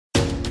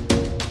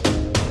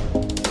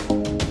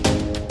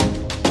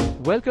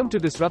Welcome to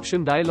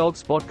Disruption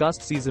Dialogues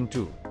Podcast Season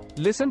 2.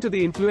 Listen to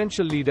the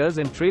influential leaders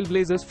and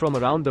trailblazers from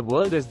around the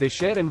world as they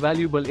share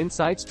invaluable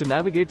insights to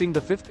navigating the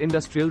fifth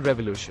industrial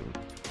revolution.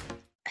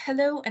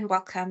 Hello and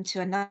welcome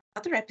to another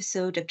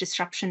episode of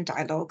Disruption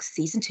Dialogues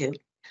Season 2.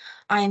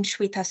 I am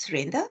Shweta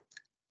Surendra,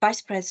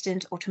 Vice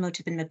President,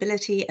 Automotive and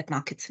Mobility at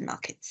Markets and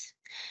Markets.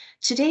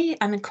 Today,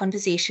 I'm in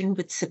conversation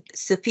with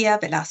Sophia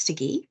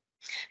Velastegui.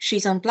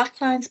 She's on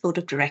BlackLion's board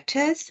of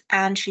directors,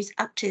 and she's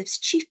Aptiv's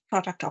Chief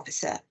Product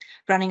Officer,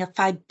 running a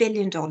 $5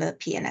 billion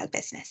P&L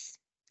business.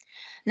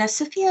 Now,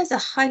 Sophia is a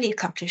highly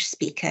accomplished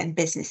speaker and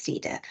business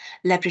leader,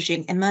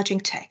 leveraging emerging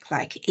tech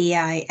like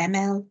AI,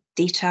 ML,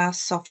 data,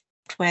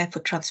 software for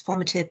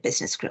transformative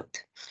business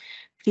growth.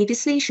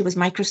 Previously, she was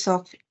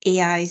Microsoft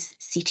AI's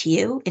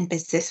CTO in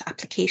business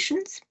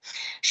applications.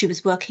 She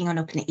was working on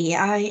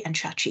OpenAI and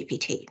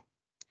ChatGPT.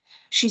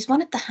 She's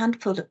one of the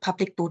handful of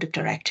public board of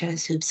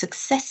directors who've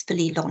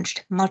successfully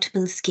launched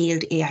multiple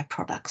scaled AI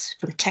products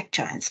from tech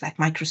giants like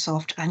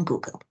Microsoft and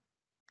Google.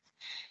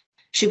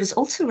 She was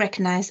also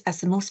recognized as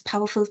the most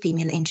powerful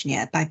female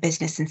engineer by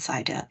Business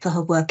Insider for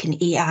her work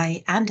in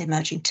AI and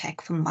emerging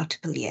tech for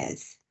multiple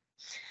years.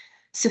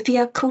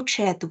 Sophia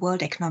co-chaired the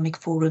World Economic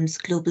Forum's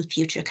Global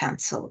Future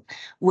Council,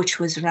 which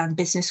was around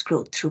business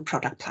growth through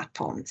product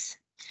platforms.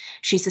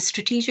 She's a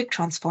strategic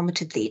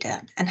transformative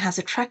leader and has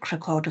a track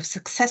record of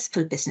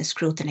successful business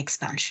growth and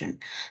expansion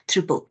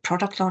through both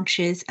product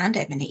launches and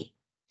M&A.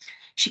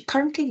 She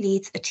currently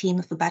leads a team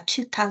of about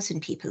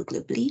 2,000 people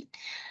globally,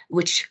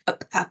 which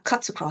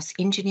cuts across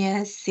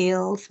engineers,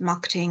 sales,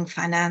 marketing,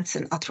 finance,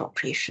 and other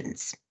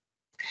operations.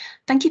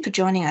 Thank you for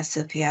joining us,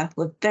 Sophia.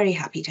 We're very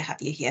happy to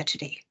have you here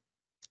today.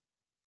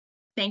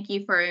 Thank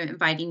you for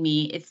inviting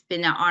me. It's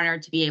been an honor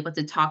to be able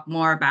to talk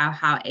more about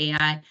how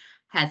AI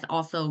has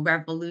also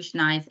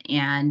revolutionized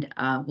and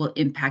will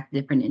impact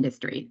different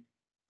industries.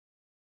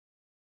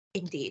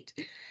 Indeed.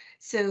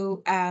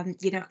 So, I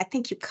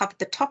think you covered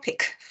the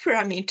topic for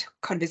our main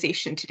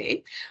conversation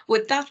today.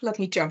 With that, let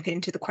me jump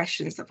into the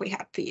questions that we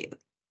have for you.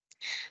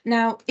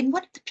 Now, in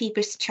one of the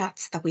previous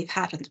chats that we've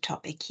had on the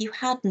topic, you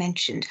had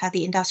mentioned how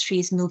the industry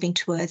is moving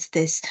towards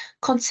this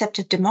concept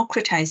of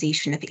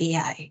democratization of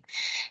AI,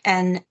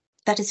 and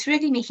that is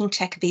really making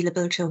tech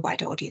available to a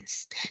wide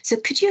audience. So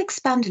could you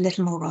expand a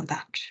little more on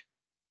that?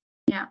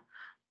 Yeah,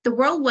 the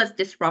world was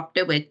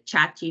disrupted with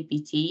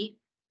ChatGPT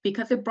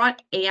because it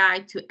brought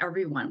AI to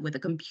everyone with a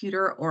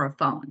computer or a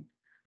phone.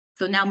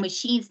 So now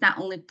machines not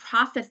only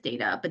process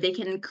data, but they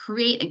can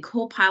create and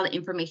co-pilot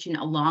information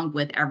along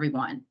with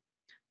everyone.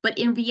 But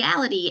in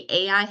reality,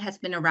 AI has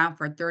been around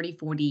for 30,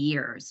 40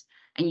 years.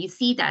 And you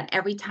see that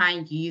every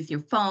time you use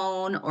your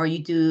phone or you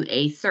do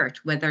a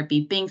search, whether it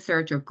be Bing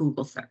search or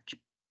Google search.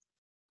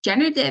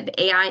 Generative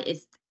AI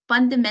is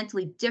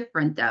fundamentally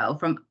different, though,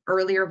 from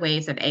earlier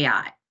waves of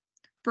AI.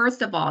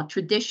 First of all,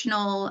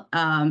 traditional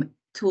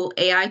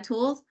AI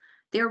tools,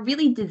 they're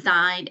really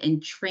designed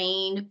and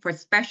trained for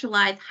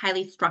specialized,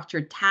 highly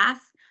structured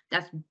tasks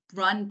that's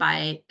run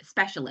by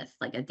specialists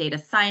like a data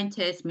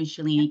scientist,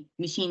 machine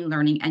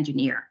learning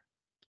engineer.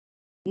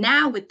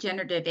 Now with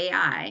generative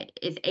AI,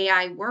 is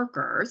AI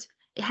workers,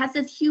 it has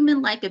this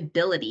human-like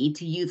ability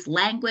to use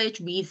language,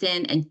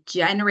 reason, and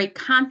generate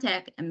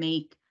content and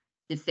make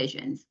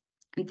decisions.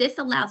 And this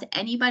allows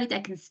anybody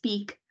that can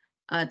speak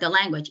the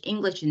language,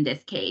 English in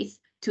this case,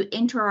 to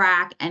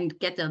interact and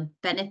get the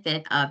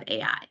benefit of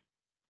AI.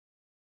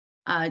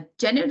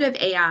 Generative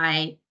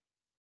AI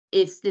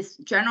is this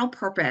general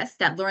purpose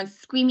that learns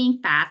screaming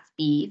fast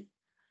speeds,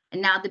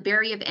 and now the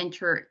barrier of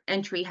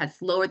entry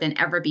has lower than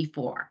ever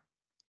before.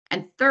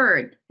 And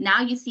third,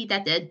 now you see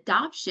that the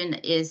adoption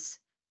is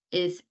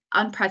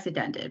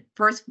unprecedented,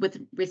 first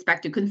with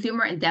respect to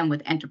consumer and then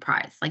with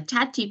enterprise. Like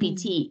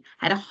ChatGPT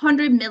had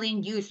 100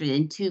 million users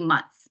in 2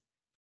 months.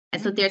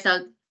 And so there's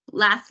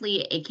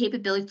lastly, a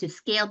capability to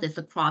scale this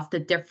across the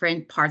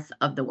different parts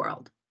of the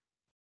world.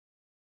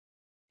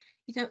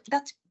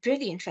 That's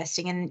really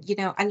interesting. And,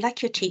 I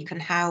like your take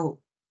on how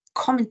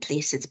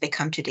commonplace it's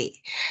become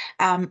today.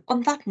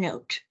 On that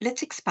note,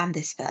 let's expand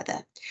this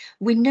further.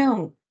 We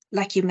know,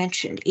 like you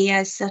mentioned,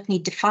 AI is certainly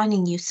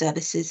defining new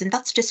services, and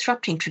that's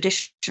disrupting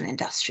traditional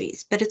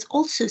industries, but it's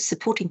also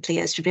supporting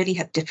players to really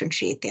help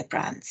differentiate their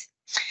brands.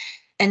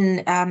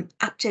 And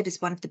Aptiv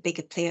is one of the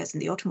bigger players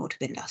in the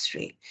automotive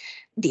industry.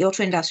 The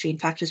auto industry, in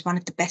fact, is one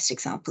of the best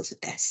examples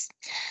of this.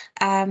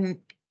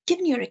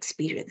 Given your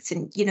experience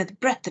and the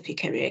breadth of your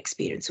career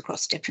experience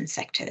across different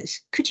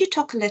sectors, could you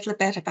talk a little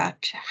bit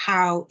about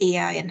how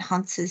AI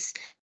enhances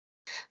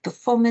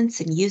performance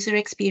and user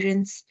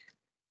experience?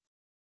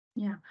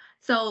 Yeah,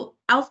 so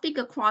I'll speak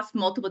across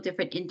multiple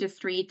different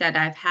industries that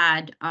I've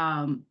had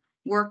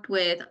worked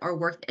with or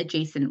worked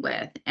adjacent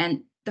with.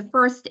 And the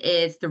first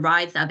is the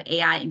rise of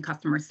AI in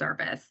customer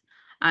service.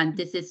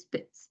 This is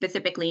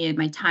specifically in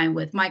my time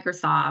with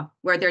Microsoft,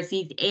 where there's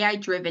these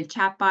AI-driven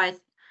chatbots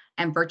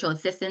and virtual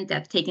assistants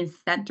that's taken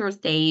center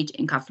stage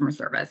in customer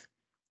service.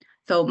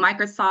 So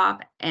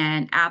Microsoft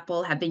and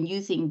Apple have been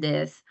using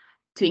this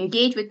to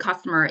engage with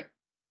customer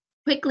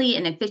quickly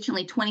and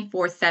efficiently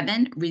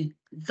 24/7,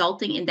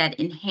 resulting in that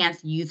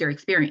enhanced user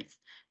experience.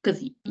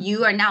 because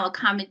you are now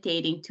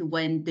accommodating to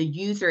when the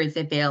user is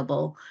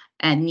available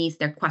and needs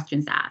their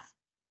questions asked.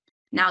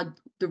 Now,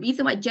 the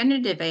reason why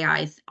generative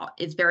AI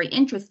is very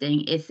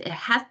interesting is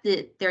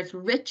there's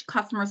rich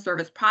customer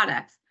service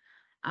products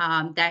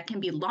that can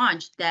be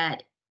launched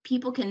that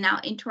people can now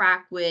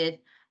interact with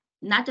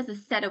not just a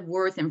set of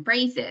words and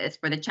phrases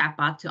for the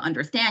chatbot to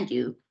understand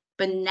you,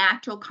 but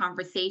natural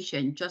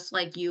conversation, just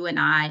like you and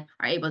I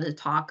are able to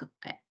talk,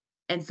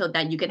 and so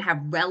that you can have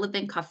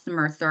relevant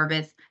customer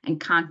service and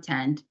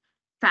content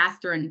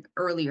faster and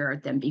earlier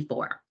than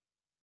before.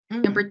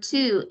 Number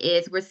two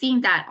is we're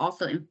seeing that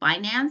also in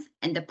finance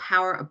and the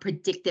power of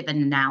predictive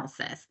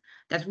analysis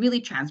that's really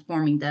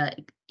transforming the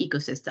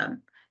ecosystem.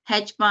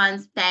 Hedge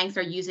funds, banks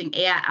are using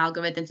AI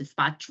algorithms to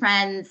spot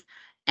trends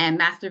and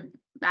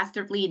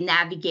masterfully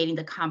navigating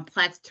the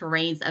complex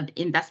terrains of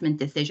investment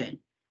decision.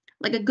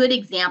 Like a good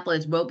example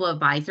is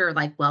robo-advisor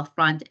like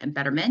Wealthfront and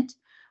Betterment,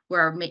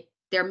 where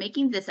they're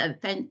making this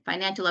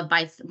financial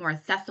advice more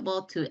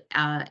accessible to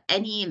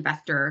any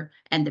investor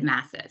and the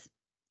masses.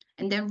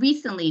 And then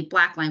recently,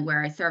 Blackline,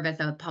 where I serve as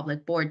a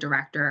public board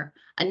director,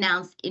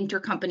 announced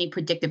intercompany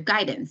predictive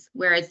guidance,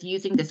 where it's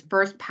using this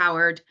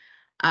first-powered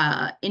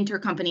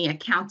intercompany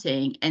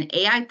accounting, and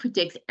AI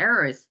predicts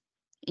errors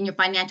in your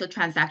financial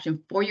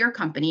transaction for your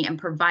company and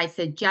provides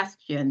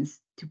suggestions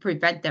to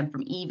prevent them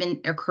from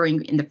even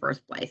occurring in the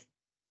first place.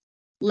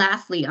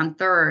 Lastly, on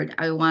third,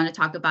 I want to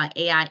talk about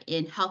AI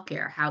in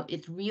healthcare, how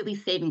it's really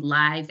saving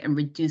lives and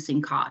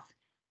reducing costs.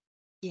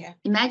 Yeah.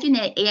 Imagine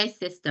an AI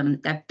system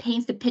that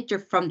paints the picture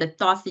from the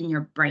thoughts in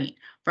your brain,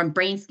 from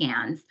brain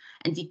scans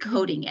and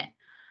decoding it.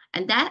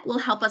 And that will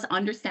help us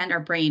understand our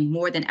brain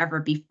more than ever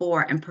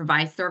before and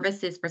provide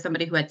services for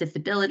somebody who has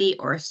disability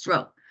or a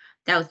stroke.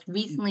 That was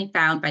recently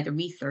found by the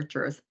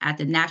researchers at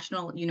the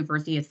National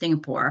University of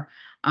Singapore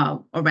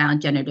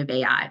around generative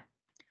AI.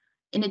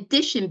 In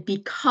addition,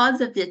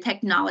 because of the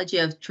technology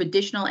of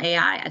traditional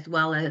AI as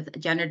well as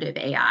generative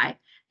AI,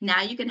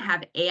 now you can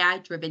have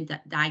AI-driven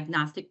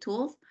diagnostic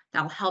tools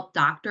that will help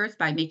doctors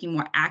by making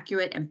more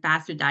accurate and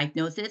faster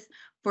diagnosis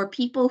for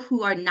people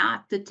who are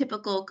not the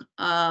typical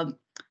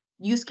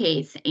use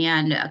case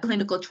and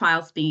clinical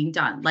trials being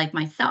done, like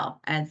myself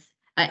as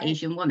an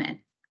Asian woman.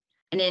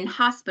 And in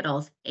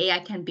hospitals, AI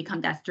can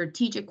become that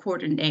strategic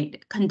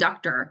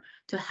conductor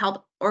to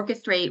help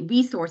orchestrate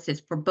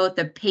resources for both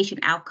the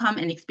patient outcome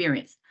and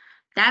experience.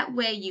 That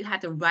way you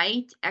have the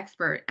right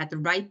expert at the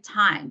right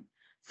time,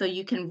 so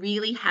you can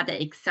really have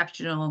that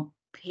exceptional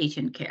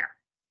patient care.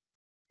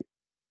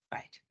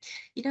 Right.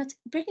 It's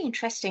really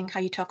interesting how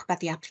you talk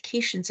about the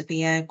applications of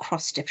AI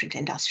across different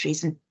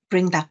industries and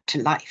bring that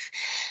to life.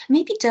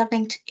 Maybe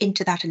delving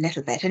into that a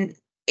little bit. And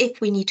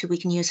if we need to, we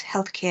can use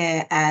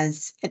healthcare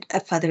as a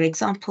further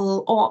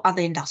example, or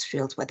other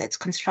industrials, whether it's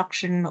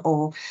construction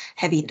or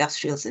heavy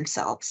industrials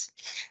themselves.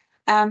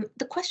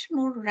 The question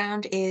more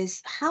around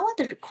is, how are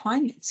the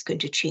requirements going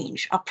to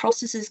change? Are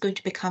processes going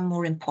to become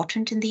more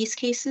important in these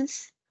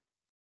cases?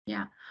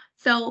 Yeah.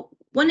 So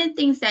one of the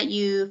things that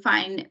you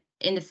find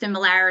in the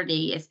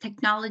similarity is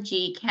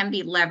technology can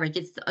be leveraged.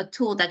 It's a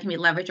tool that can be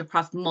leveraged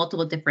across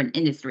multiple different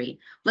industries.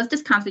 Let's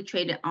just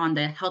concentrate on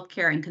the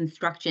healthcare and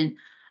construction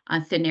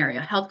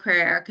scenario.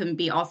 Healthcare can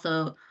be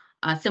also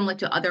similar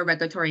to other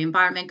regulatory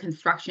environment.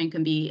 Construction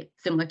can be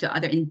similar to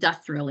other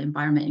industrial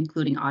environment,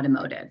 including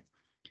automotive.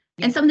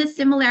 Yeah. And some of the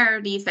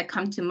similarities that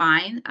come to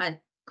mind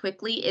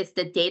quickly is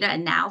the data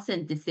analysis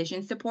and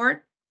decision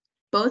support.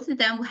 Both of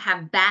them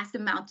have vast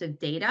amounts of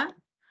data,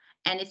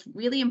 and it's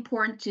really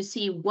important to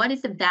see what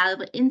is the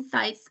valuable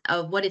insights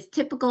of what is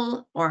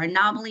typical or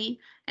anomaly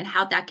and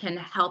how that can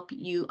help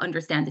you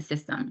understand the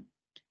system.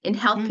 In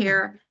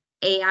healthcare,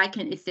 AI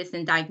can assist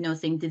in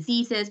diagnosing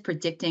diseases,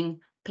 predicting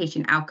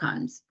patient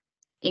outcomes.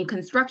 In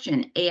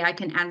construction, AI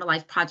can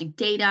analyze project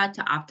data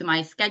to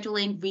optimize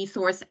scheduling,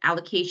 resource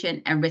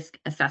allocation, and risk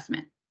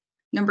assessment.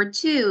 Number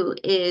two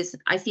is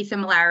I see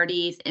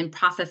similarities in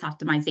process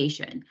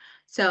optimization.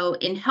 So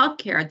in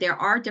healthcare, there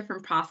are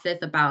different processes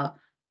about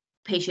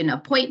patient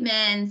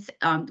appointments,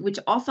 which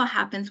also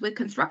happens with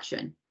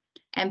construction.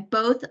 And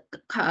both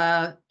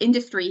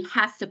industry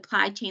has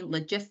supply chain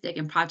logistic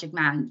and project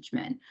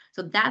management.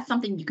 So that's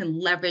something you can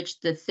leverage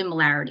the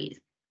similarities.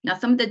 Now,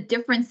 some of the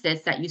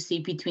differences that you see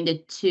between the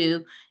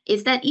two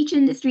is that each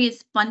industry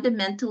is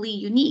fundamentally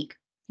unique.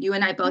 You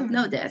and I both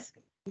know this.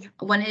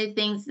 One of the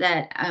things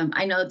that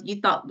I know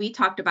we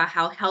talked about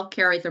how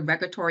healthcare is a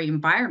regulatory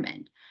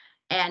environment.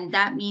 And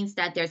that means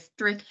that there's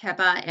strict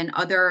HIPAA and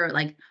other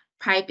like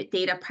private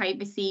data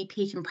privacy,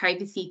 patient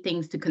privacy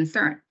things to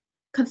concern.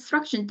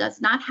 Construction does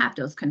not have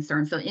those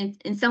concerns. So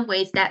in some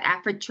ways, that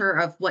aperture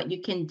of what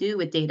you can do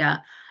with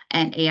data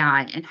and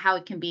AI and how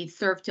it can be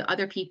served to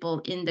other people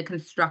in the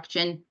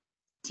construction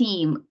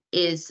team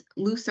is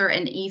looser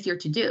and easier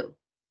to do.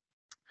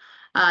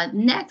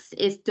 Next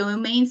is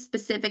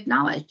domain-specific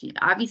knowledge.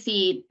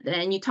 Obviously,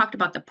 and you talked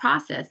about the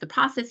process. The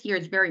process here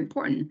is very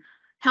important.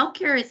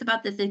 Healthcare is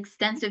about this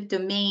extensive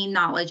domain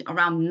knowledge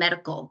around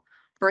medical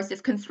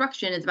versus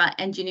construction is about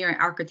engineering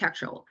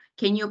architectural.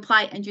 Can you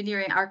apply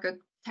engineering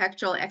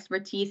architectural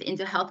expertise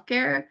into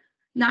healthcare?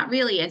 Not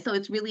really. And so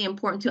it's really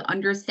important to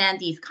understand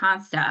these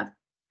concepts,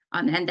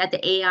 and that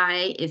the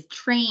AI is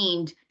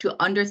trained to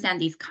understand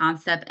these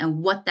concepts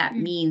and what that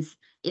means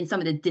in some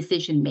of the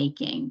decision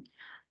making.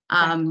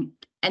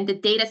 And the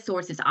data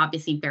source is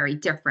obviously very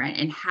different,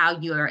 and how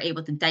you are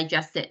able to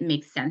digest it and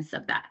make sense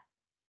of that.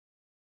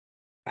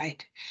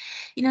 Right.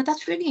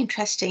 That's really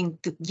interesting.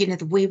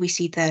 The way we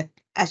see the,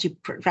 as you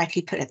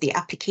rightly put it, the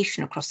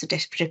application across the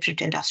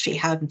different industry,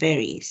 how it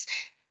varies.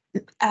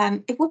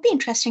 It would be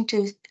interesting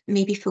to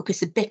maybe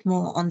focus a bit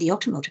more on the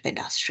automotive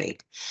industry.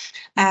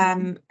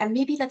 And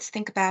maybe let's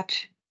think about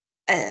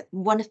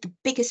one of the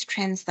biggest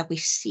trends that we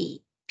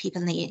see people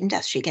in the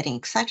industry getting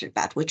excited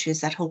about, which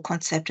is that whole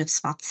concept of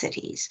smart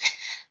cities.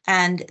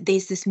 And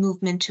there's this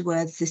movement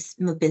towards this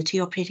mobility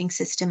operating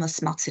system of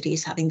smart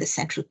cities having the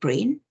central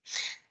brain.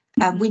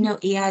 We know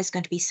AI is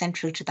going to be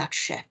central to that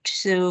shift.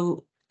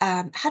 So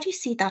how do you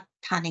see that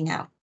panning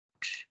out?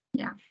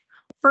 Yeah.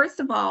 First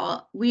of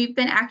all,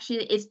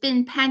 it's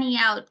been panning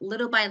out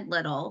little by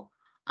little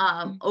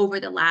over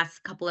the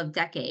last couple of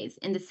decades,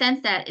 in the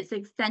sense that it's an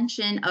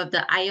extension of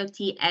the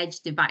IoT edge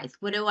device.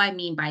 What do I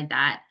mean by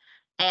that?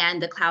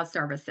 And the cloud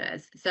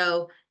services.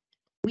 So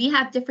we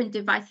have different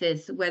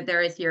devices,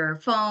 whether it's your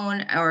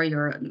phone or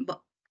your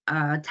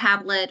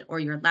tablet or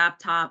your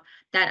laptop,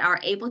 that are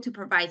able to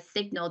provide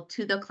signal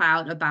to the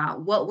cloud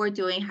about what we're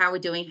doing, how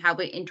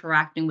we're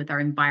interacting with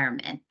our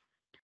environment.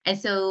 And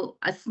so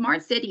a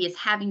smart city is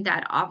having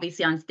that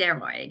obviously on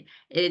steroid,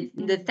 in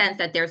the sense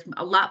that there's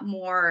a lot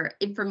more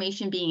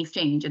information being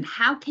exchanged. And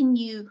how can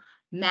you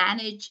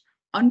manage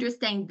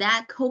understanding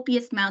that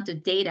copious amount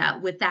of data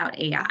without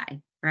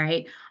AI,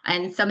 right?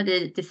 And some of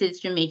the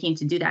decision making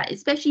to do that,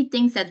 especially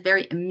things that's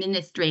very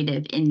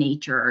administrative in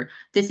nature.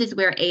 This is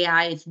where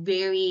AI is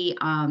very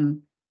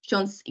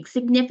shown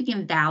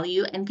significant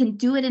value and can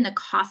do it in a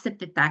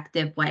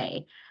cost-effective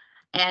way.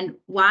 And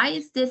why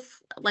is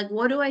this, like,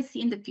 what do I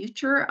see in the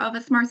future of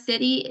a smart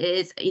city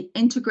is an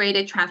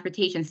integrated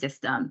transportation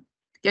system.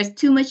 There's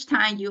too much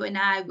time, you and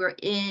I, we're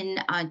in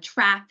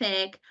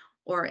traffic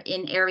or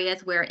in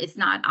areas where it's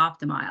not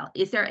optimal.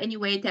 Is there any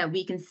way that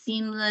we can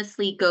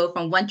seamlessly go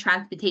from one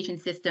transportation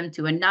system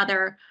to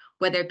another,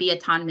 whether it be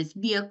autonomous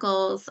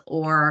vehicles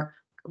or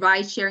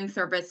ride sharing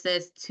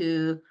services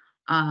to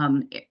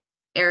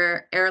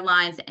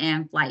airlines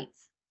and flights?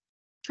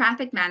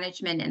 Traffic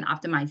management and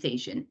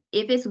optimization.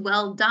 If it's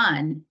well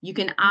done, you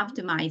can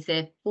optimize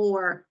it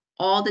for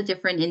all the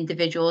different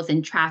individuals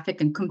in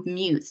traffic and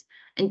commutes.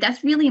 And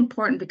that's really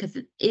important because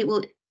it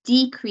will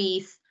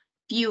decrease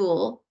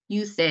fuel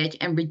usage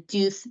and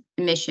reduce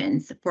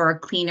emissions for a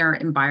cleaner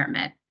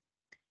environment.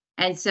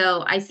 And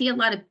so I see a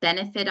lot of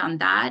benefit on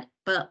that,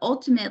 but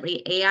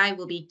ultimately AI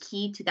will be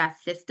key to that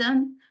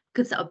system,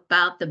 because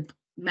about the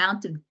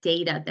amount of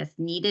data that's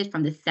needed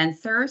from the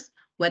sensors,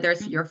 whether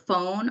it's your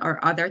phone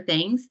or other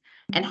things,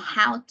 and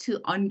how to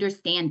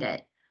understand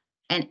it.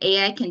 And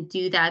AI can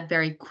do that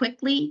very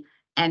quickly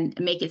and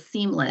make it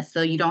seamless,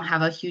 so you don't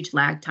have a huge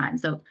lag time.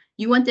 So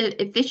you want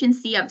the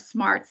efficiency of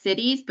smart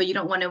cities, but you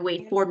don't want to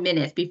wait 4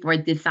 minutes before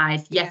it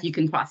decides, yes, you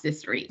can cross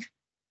this street.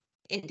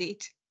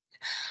 Indeed.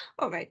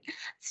 All right.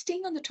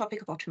 Staying on the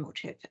topic of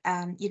automotive,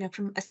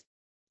 from a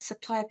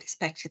supplier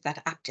perspective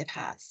that Aptiv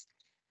has,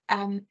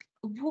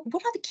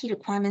 what are the key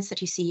requirements that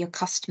you see your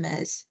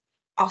customers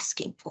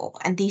asking for?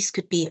 And these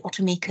could be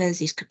automakers,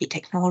 these could be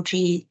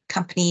technology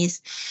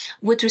companies,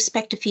 with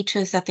respect to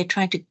features that they're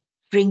trying to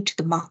bring to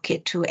the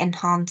market to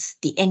enhance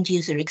the end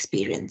user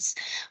experience,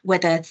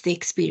 whether it's the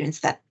experience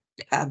that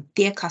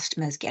their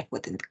customers get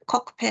within the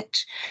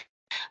cockpit,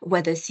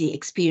 whether it's the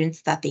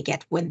experience that they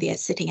get when they're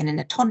sitting in an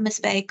autonomous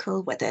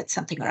vehicle, whether it's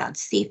something around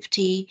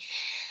safety.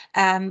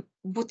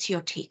 What's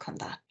your take on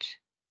that?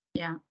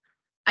 Yeah.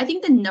 I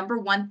think the number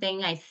one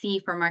thing I see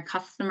from our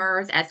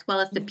customers, as well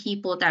as the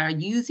people that are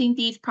using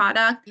these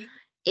products,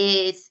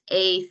 is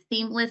a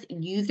seamless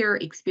user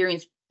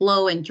experience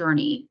flow and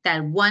journey,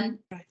 that one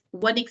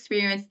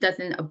experience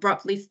doesn't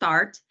abruptly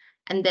start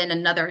and then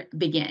another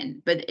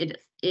begin, but it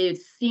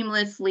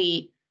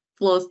seamlessly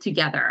flows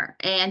together.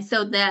 And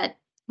so that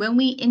when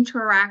we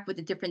interact with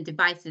the different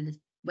devices,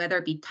 whether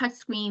it be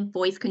touchscreen,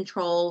 voice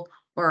control,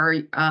 or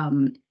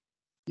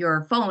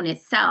your phone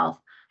itself,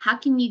 how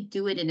can you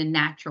do it in a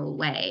natural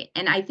way?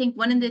 And I think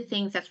one of the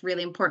things that's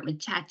really important with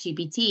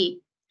ChatGPT,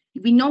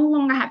 we no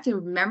longer have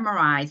to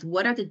memorize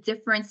what are the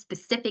different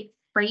specific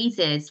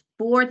phrases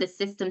for the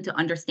system to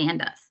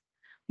understand us.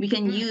 We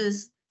can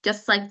use,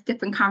 just like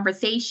different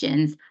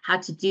conversations, how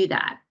to do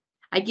that.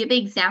 I give an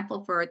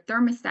example for a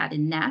thermostat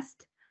in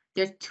Nest.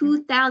 There's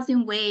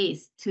 2,000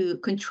 ways to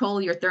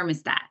control your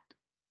thermostat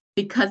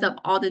because of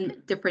all the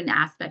different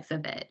aspects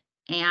of it.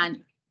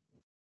 And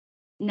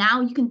now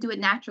you can do it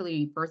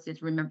naturally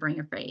versus remembering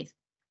a phrase.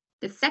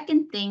 The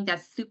second thing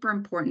that's super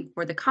important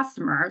for the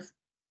customers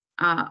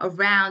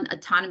around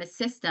autonomous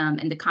system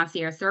and the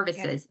concierge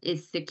services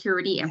is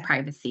security and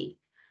privacy.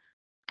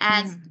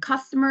 As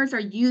customers are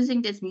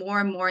using this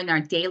more and more in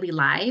our daily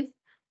life,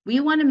 we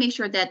want to make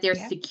sure that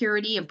there's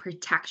security and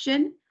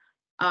protection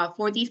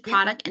for these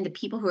products and the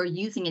people who are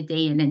using it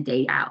day in and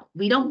day out.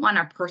 We don't want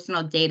our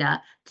personal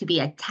data to be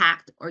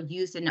attacked or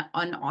used in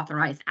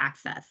unauthorized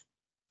access.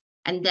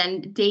 And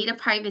then data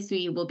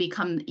privacy will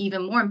become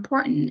even more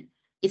important.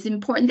 It's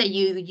important that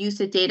you use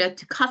the data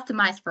to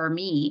customize for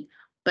me,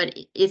 but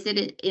is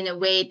it in a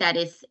way that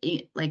is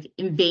like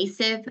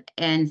invasive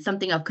and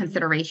something of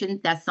consideration?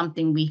 That's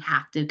something we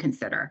have to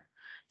consider.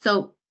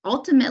 So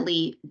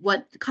ultimately,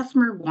 what the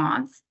customer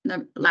wants,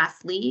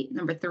 lastly,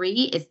 number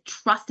 3, is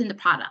trust in the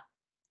product,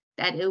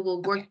 that it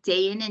will work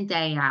day in and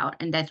day out,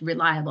 and that's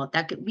reliable,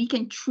 that we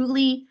can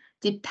truly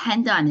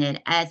depend on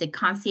it as a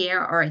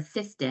concierge or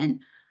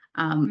assistant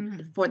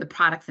for the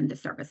products and the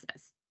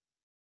services.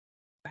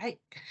 Right.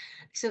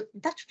 So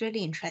that's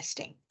really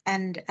interesting.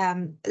 And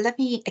let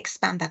me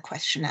expand that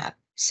question out.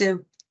 So,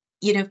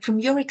 from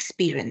your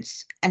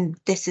experience, and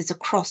this is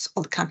across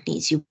all the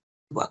companies you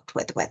worked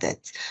with, whether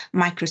it's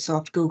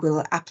Microsoft,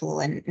 Google, Apple,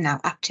 and now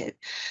Aptiv,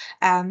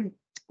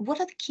 what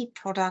are the key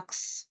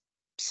products,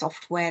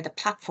 software, the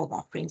platform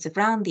offerings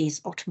around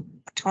these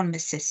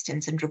autonomous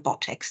systems and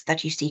robotics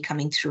that you see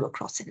coming through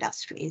across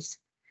industries?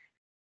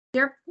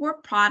 There are 4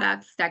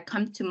 products that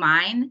come to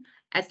mind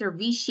as they're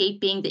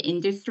reshaping the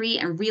industry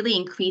and really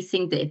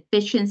increasing the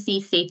efficiency,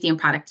 safety, and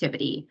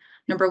productivity.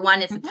 Number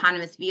 1 is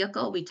autonomous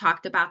vehicle. We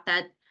talked about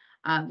that,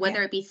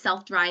 whether it be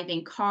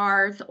self-driving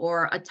cars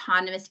or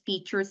autonomous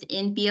features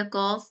in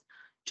vehicles,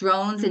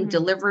 drones and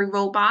delivery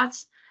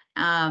robots,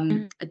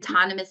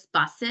 autonomous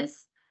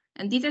buses.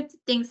 And these are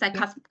things that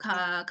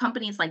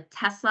companies like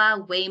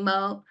Tesla,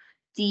 Waymo,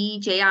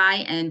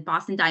 DJI, and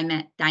Boston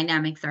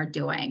Dynamics are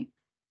doing.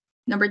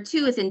 Number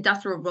 2 is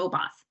industrial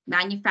robots.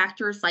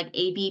 Manufacturers like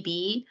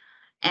ABB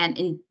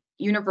and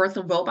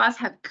Universal Robots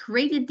have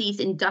created these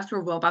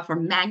industrial robots for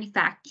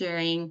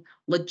manufacturing,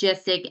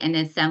 logistic, and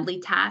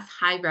assembly tasks,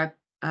 high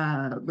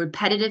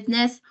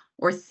repetitiveness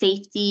or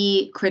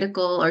safety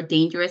critical or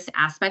dangerous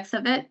aspects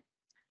of it.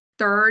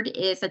 Third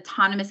is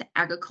autonomous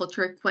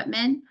agriculture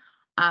equipment.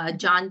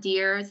 John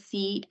Deere,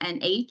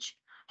 C&H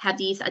have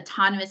these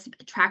autonomous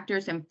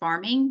tractors and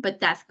farming, but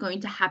that's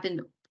going to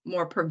happen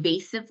more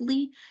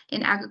pervasively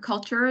in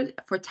agriculture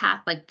for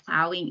tasks like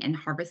plowing and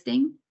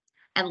harvesting.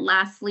 And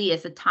lastly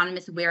is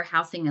autonomous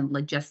warehousing and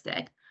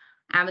logistics.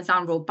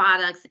 Amazon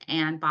Robotics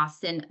and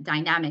Boston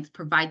Dynamics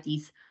provide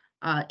these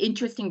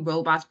interesting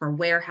robots for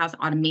warehouse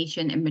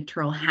automation and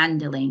material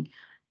handling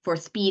for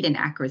speed and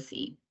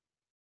accuracy.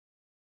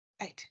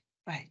 Right.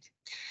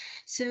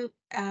 So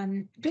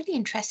really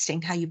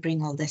interesting how you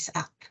bring all this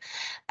up.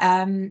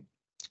 One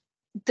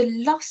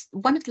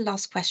of the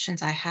last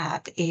questions I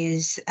have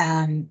is,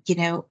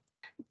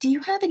 do you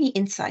have any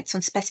insights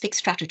on specific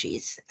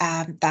strategies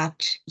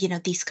that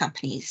these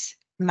companies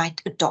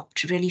might adopt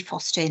to really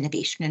foster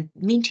innovation and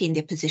maintain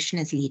their position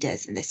as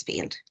leaders in this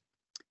field?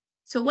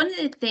 So one of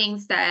the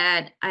things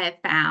that I have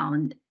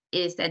found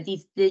is that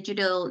these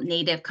digital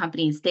native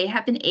companies, they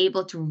have been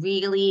able to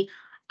really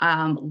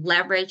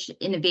leverage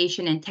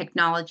innovation and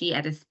technology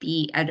at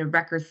a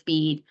record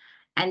speed.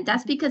 And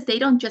that's because they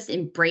don't just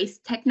embrace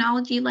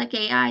technology like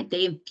AI,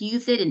 they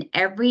infuse it in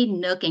every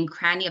nook and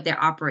cranny of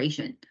their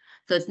operation.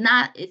 So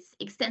it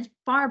extends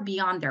far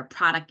beyond their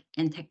product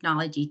and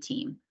technology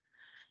team.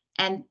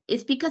 And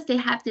it's because they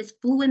have this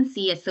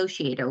fluency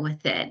associated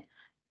with it.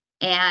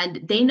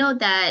 And they know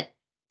that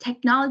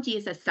technology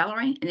is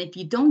accelerating. And if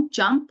you don't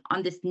jump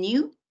on this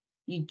new,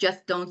 you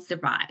just don't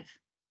survive.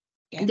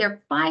 And there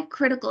are 5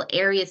 critical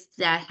areas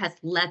that has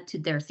led to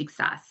their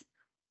success.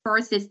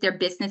 First is their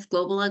business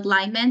global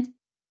alignment.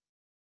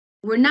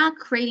 We're not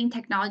creating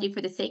technology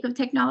for the sake of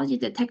technology.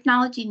 The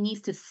technology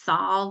needs to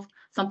solve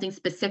something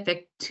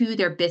specific to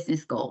their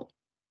business goal.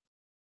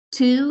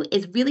 2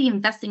 is really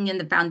investing in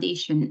the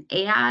foundation.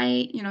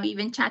 AI,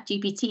 even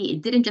ChatGPT,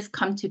 it didn't just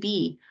come to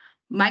be.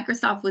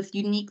 Microsoft was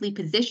uniquely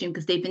positioned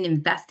because they've been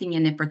investing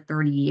in it for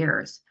 30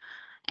 years.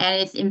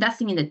 And it's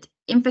investing in the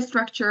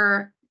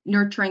infrastructure,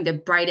 nurturing the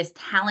brightest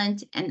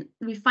talent, and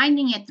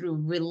refining it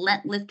through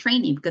relentless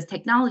training because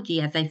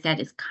technology, as I said,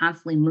 is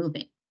constantly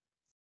moving.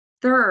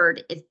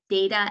 Third is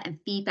data and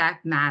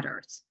feedback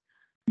matters.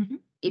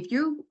 If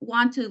you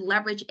want to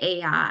leverage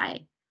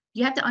AI,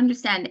 you have to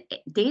understand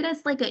data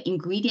is like an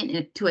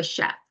ingredient to a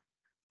chef.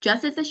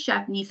 Just as a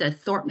chef needs an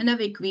assortment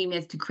of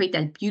ingredients to create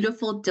that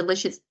beautiful,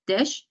 delicious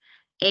dish,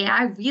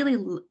 AI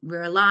really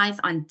relies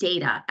on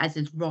data as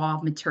its raw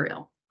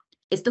material.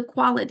 It's the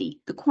quality,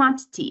 the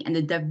quantity, and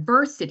the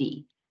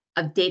diversity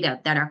of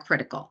data that are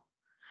critical.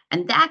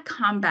 And that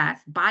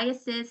combats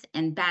biases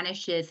and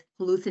banishes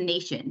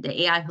hallucination,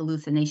 the AI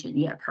hallucination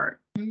you have heard.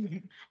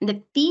 And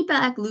the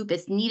feedback loop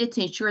is needed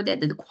to ensure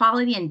that the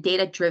quality and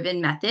data-driven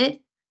method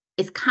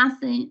is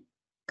constantly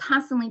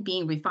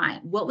being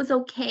refined. What was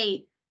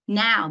okay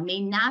now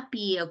may not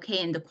be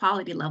okay in the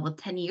quality level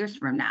 10 years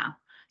from now.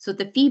 So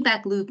the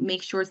feedback loop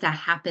makes sure that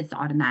happens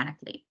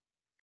automatically.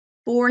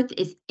 Fourth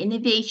is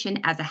innovation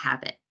as a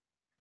habit.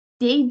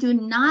 They do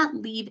not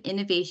leave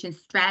innovation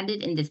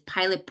stranded in this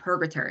pilot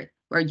purgatory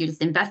where you're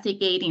just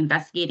investigating,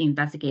 but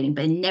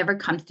it never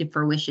comes to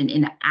fruition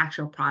in an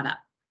actual product.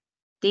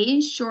 They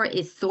ensure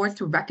it's sourced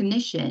to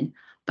recognition,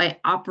 but by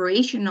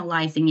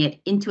operationalizing it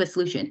into a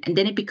solution. And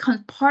then it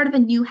becomes part of a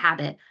new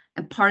habit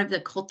and part of the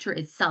culture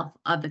itself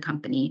of the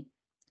company.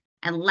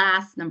 And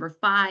last, number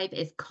 5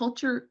 is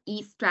culture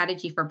eats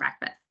strategy for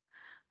breakfast.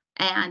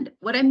 And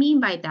what I mean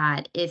by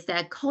that is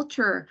that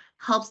culture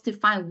helps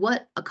define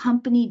what a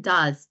company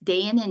does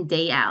day in and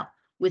day out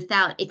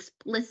without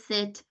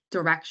explicit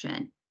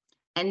direction.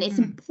 And it's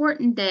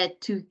important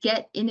that to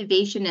get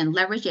innovation and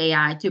leverage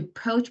AI to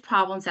approach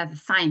problems as a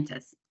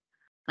scientist,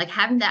 like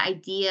having the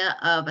idea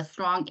of a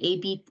strong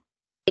A/B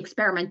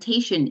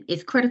experimentation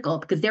is critical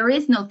because there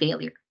is no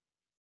failure.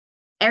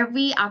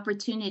 Every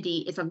opportunity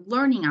is a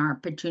learning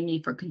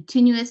opportunity for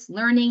continuous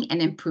learning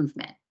and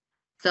improvement.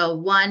 So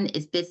 1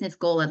 is business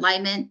goal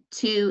alignment,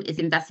 2 is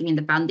investing in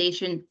the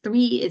foundation,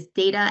 3 is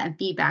data and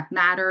feedback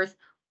matters,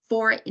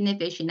 4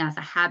 innovation as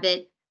a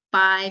habit,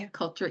 5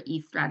 culture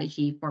eats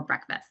strategy for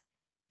breakfast.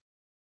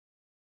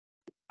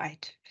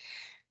 Right.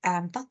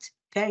 That's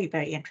very,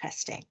 very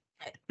interesting.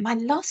 My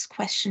last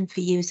question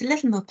for you is a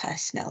little more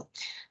personal.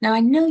 Now,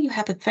 I know you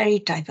have a very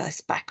diverse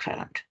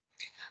background.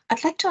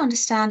 I'd like to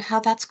understand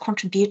how that's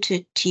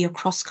contributed to your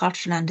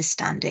cross-cultural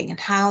understanding and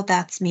how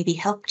that's maybe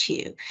helped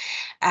you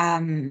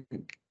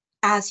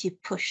as you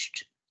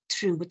pushed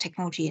through with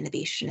technology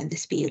innovation in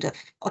this field of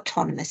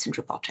autonomous and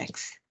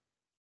robotics.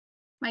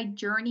 My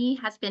journey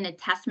has been a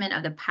testament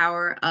of the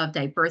power of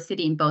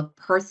diversity in both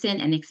person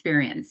and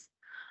experience.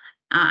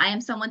 I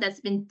am someone that's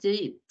been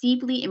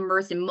deeply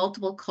immersed in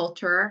multiple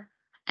culture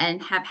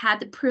and have had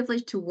the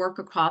privilege to work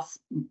across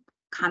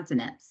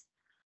continents.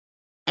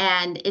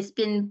 And it's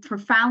been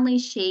profoundly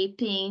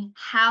shaping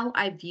how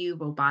I view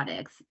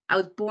robotics. I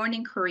was born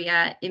in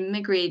Korea,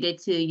 immigrated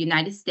to the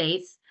United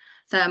States,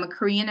 so I'm a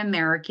Korean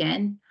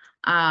American.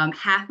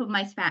 Half of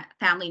my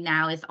family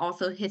now is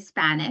also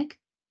Hispanic.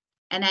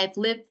 And I've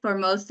lived for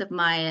most of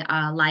my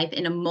life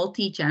in a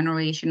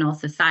multi-generational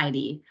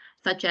society,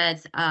 such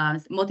as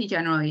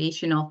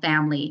multi-generational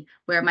family,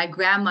 where my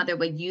grandmother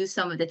would use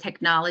some of the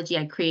technology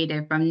I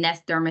created from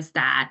Nest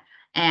thermostat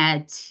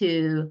and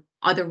to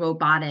other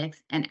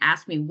robotics and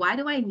ask me, why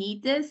do I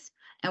need this?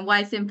 And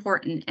why is it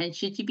important? And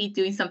should you be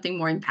doing something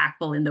more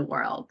impactful in the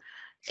world?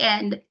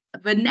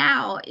 But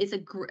now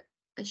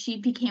she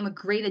became a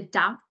great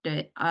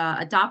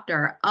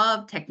adopter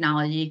of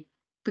technology,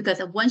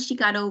 because once she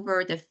got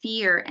over the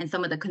fear and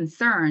some of the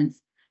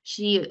concerns,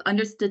 she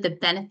understood the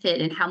benefit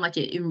and how much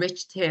it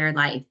enriched her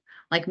life,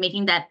 like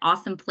making that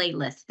awesome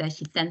playlist that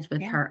she sends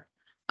with her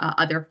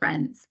other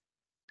friends.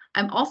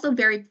 I'm also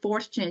very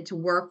fortunate to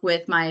work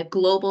with my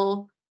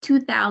global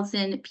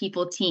 2,000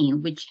 people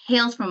team, which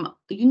hails from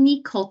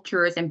unique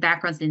cultures and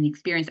backgrounds and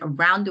experience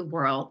around the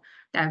world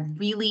that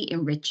really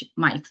enrich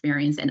my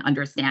experience and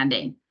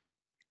understanding.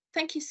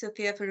 Thank you,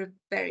 Sophia, for a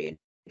very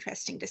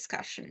interesting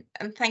discussion.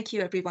 And thank you,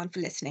 everyone,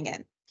 for listening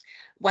in.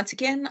 Once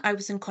again, I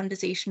was in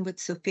conversation with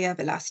Sophia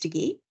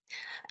Velastegui,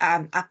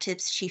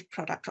 Aptiv's Chief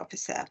Product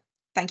Officer.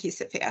 Thank you,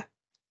 Sophia.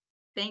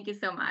 Thank you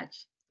so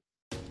much.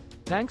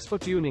 Thanks for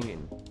tuning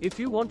in. If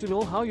you want to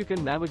know how you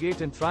can navigate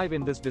and thrive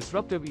in this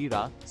disruptive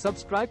era,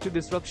 subscribe to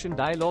Disruption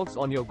Dialogues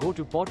on your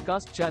go-to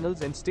podcast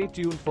channels and stay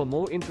tuned for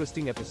more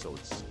interesting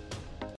episodes.